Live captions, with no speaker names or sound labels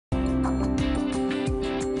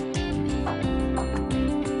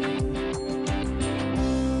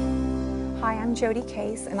I'm Jody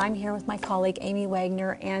Case, and I'm here with my colleague Amy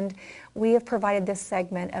Wagner, and we have provided this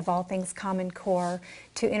segment of All Things Common Core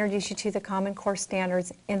to introduce you to the Common Core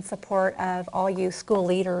standards in support of all you school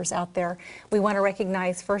leaders out there. We want to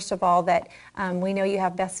recognize, first of all, that we know you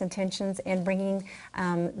have best intentions in bringing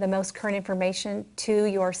the most current information to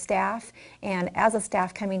your staff, and as a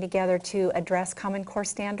staff coming together to address Common Core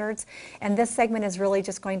standards. And this segment is really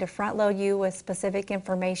just going to front load you with specific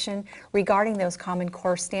information regarding those Common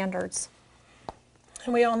Core standards.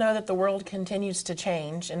 And we all know that the world continues to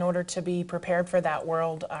change. In order to be prepared for that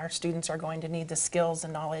world, our students are going to need the skills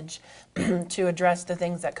and knowledge to address the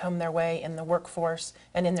things that come their way in the workforce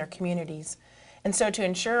and in their communities. And so to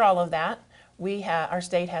ensure all of that, our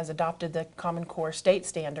state has adopted the Common Core state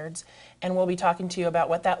standards, and we'll be talking to you about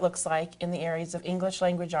what that looks like in the areas of English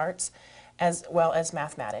language arts as well as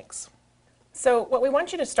mathematics. So what we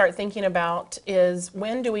want you to start thinking about is,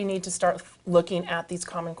 when do we need to start looking at these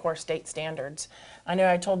Common Core state standards? I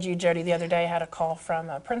know I told you, Jody, the other day I had a call from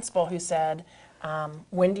a principal who said,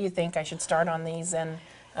 when do you think I should start on these? And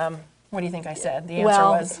what do you think I said? The answer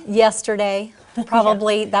was? Yesterday,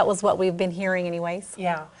 probably. Yeah. That was what we've been hearing anyways.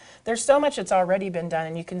 Yeah. There's so much that's already been done,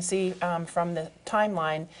 and you can see from the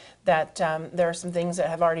timeline that there are some things that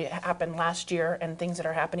have already happened last year and things that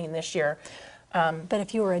are happening this year. But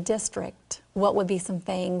if you were a district, what would be some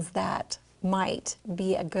things that might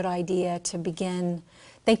be a good idea to begin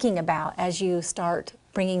thinking about as you start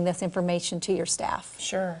bringing this information to your staff?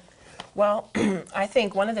 Sure. Well, I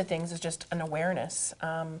think one of the things is just an awareness.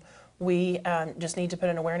 We just need to put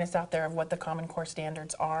an awareness out there of what the Common Core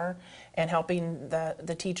standards are, and helping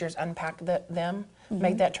the teachers unpack them,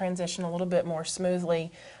 make that transition a little bit more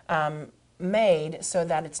smoothly made, so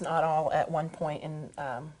that it's not all at one point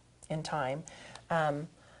in time.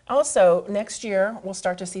 Also, next year we'll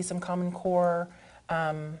start to see some Common Core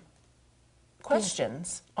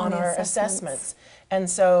questions on our assessments. And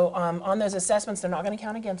so on those assessments, they're not going to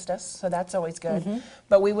count against us, so that's always good.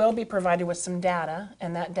 But we will be provided with some data,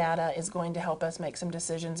 and that data is going to help us make some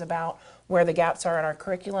decisions about where the gaps are in our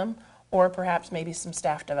curriculum, or perhaps maybe some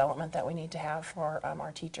staff development that we need to have for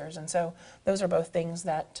our teachers. And so those are both things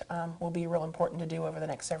that will be real important to do over the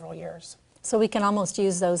next several years. So we can almost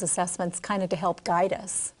use those assessments kind of to help guide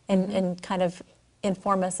us and kind of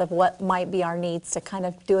inform us of what might be our needs, to kind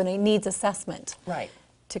of do a needs assessment. Right.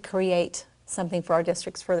 To create something for our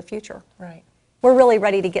districts for the future. Right. We're really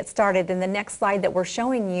ready to get started, and the next slide that we're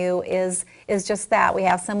showing you is just that. We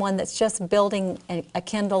have someone that's just building a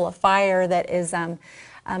kindle, a fire that is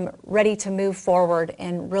ready to move forward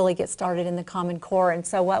and really get started in the Common Core. And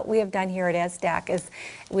so what we have done here at ESSDACK is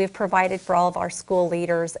we have provided for all of our school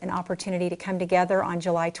leaders an opportunity to come together on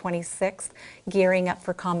July 26th, gearing up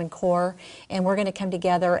for Common Core. And we're going to come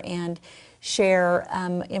together and share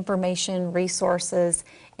information, resources,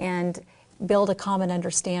 and build a common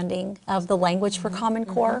understanding of the language for Common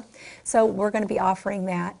Core. So we're going to be offering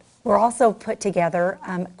that. We're also put together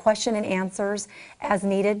question and answers as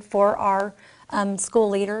needed for our school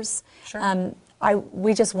leaders. Sure.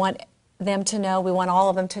 We just want them to know, we want all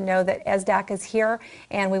of them to know that ESSDACK is here,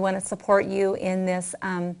 and we want to support you in this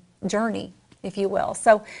journey, if you will.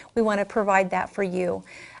 So we want to provide that for you.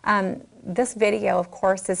 This video, of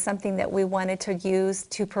course, is something that we wanted to use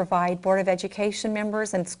to provide Board of Education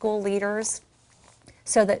members and school leaders,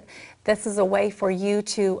 so that this is a way for you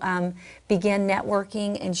to begin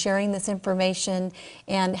networking and sharing this information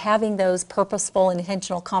and having those purposeful and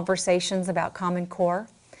intentional conversations about Common Core.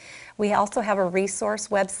 We also have a resource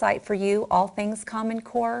website for you, All Things Common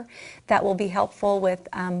Core, that will be helpful with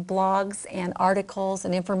blogs and articles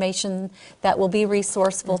and information that will be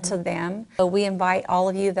resourceful to them. So we invite all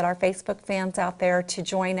of you that are Facebook fans out there to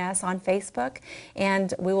join us on Facebook,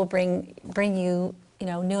 and we will bring you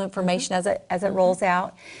new information as it rolls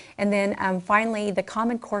out. And then finally, the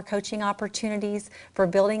Common Core coaching opportunities for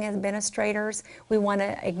building administrators. We want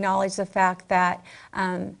to acknowledge the fact that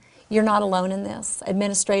you're not alone in this.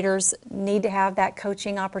 Administrators need to have that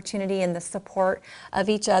coaching opportunity and the support of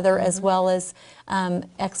each other, as well as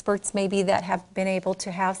experts maybe that have been able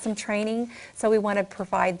to have some training. So we want to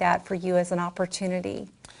provide that for you as an opportunity.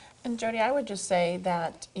 And Jody, I would just say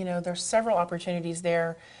that there's several opportunities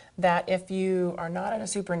there, that if you are not at a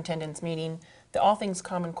superintendent's meeting, the All Things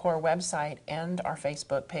Common Core website and our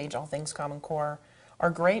Facebook page, All Things Common Core, are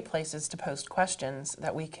great places to post questions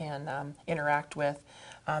that we can interact with.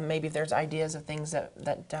 Maybe if there's ideas of things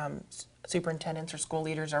that superintendents or school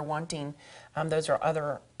leaders are wanting, those are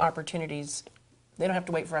other opportunities They don't have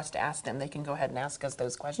to wait for us to ask them. They can go ahead and ask us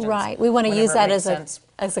those questions. Right. We want to use whenever that it as makes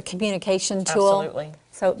sense. a communication tool. Absolutely.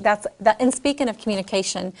 So that's that. And speaking of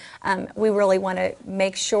communication, we really want to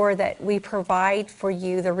make sure that we provide for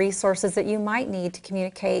you the resources that you might need to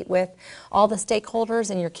communicate with all the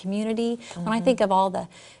stakeholders in your community. When I think of all the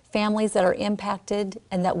families that are impacted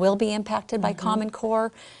and that will be impacted by Common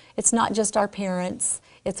Core, it's not just our parents.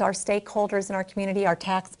 It's our stakeholders in our community, our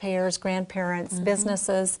taxpayers, grandparents,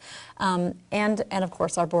 businesses, and of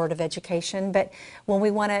course our Board of Education. But when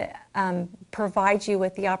we want to provide you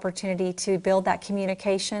with the opportunity to build that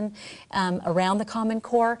communication around the Common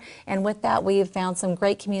Core, and with that we have found some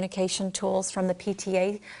great communication tools from the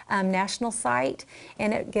PTA national site,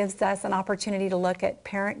 and it gives us an opportunity to look at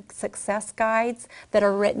parent success guides that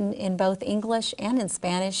are written in both English and in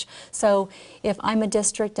Spanish. So if I'm a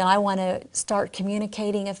district and I want to start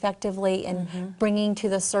communicating effectively and bringing to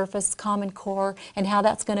the surface Common Core and how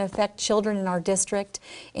that's going to affect children in our district,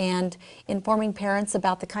 and informing parents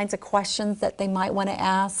about the kinds of questions that they might want to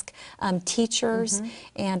ask teachers,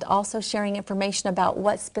 and also sharing information about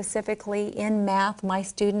what specifically in math my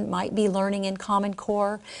student might be learning in Common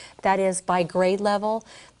Core, that is by grade level.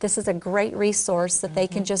 This is a great resource that they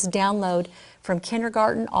can just download from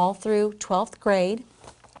kindergarten all through 12th grade.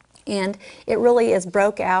 And it really is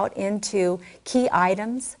broke out into key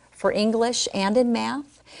items for English and in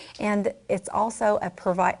math. And it's also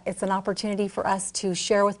it's an opportunity for us to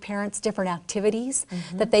share with parents different activities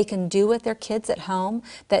that they can do with their kids at home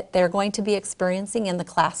that they're going to be experiencing in the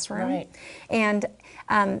classroom. Right. And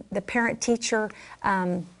the parent-teacher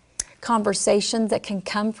conversations that can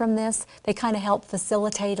come from this, they kind of help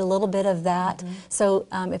facilitate a little bit of that. So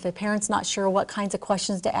if a parent's not sure what kinds of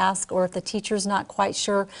questions to ask, or if the teacher's not quite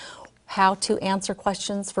sure how to answer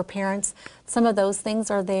questions for parents, some of those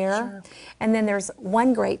things are there. Sure. And then there's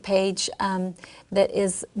one great page that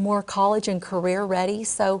is more college and career ready.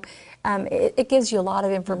 So it gives you a lot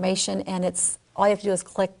of information, and it's all you have to do is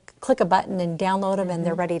click a button and download them, and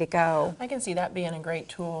they're ready to go. I can see that being a great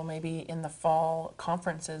tool maybe in the fall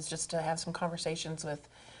conferences, just to have some conversations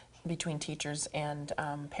between teachers and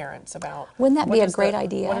parents about. Wouldn't that be a great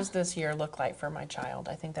idea? What does this year look like for my child?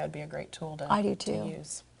 I think that would be a great tool to, I do too. to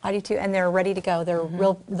use. I do too, and they're ready to go. They're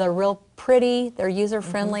real pretty, they're user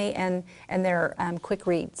friendly, and they're quick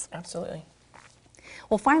reads. Absolutely.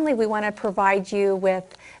 Well, finally, we want to provide you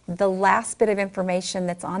with the last bit of information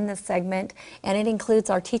that's on this segment, and it includes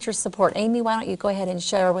our teacher support. Amy, why don't you go ahead and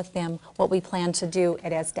share with them what we plan to do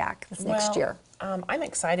at ESSDACK this next year? I'm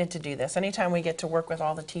excited to do this. Anytime we get to work with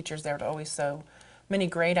all the teachers, there are always so many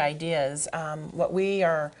great ideas. What we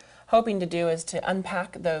are hoping to do is to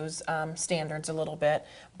unpack those standards a little bit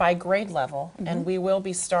by grade level, and we will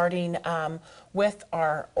be starting with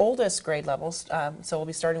our oldest grade levels. So we'll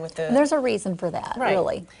be starting with the. And there's a reason for that, right.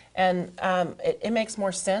 really. And it makes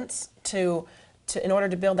more sense to in order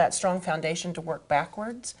to build that strong foundation, to work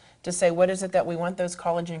backwards, to say what is it that we want those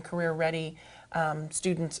college and career ready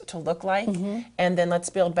students to look like, and then let's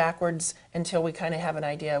build backwards until we kind of have an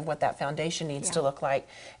idea of what that foundation needs to look like.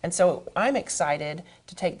 And so I'm excited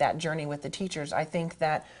to take that journey with the teachers. I think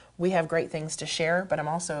that we have great things to share, but I'm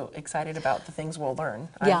also excited about the things we'll learn.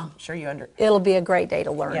 Yeah. I'm sure you It'll be a great day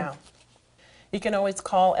to learn. Yeah. You can always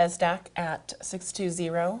call ESSDACK at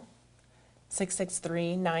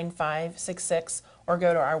 620-663-9566, or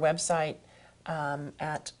go to our website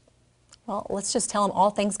at. Well, let's just tell them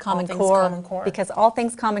All Things Common Things Core, Common Core. because All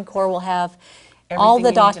Things Common Core will have all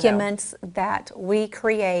Everything the you need to know. documents that we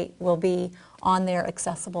create will be on there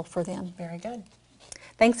accessible for them. Very good.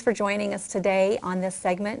 Thanks for joining us today on this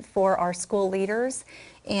segment for our school leaders.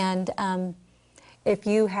 And if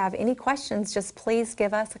you have any questions, just please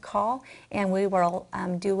give us a call, and we will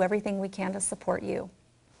do everything we can to support you.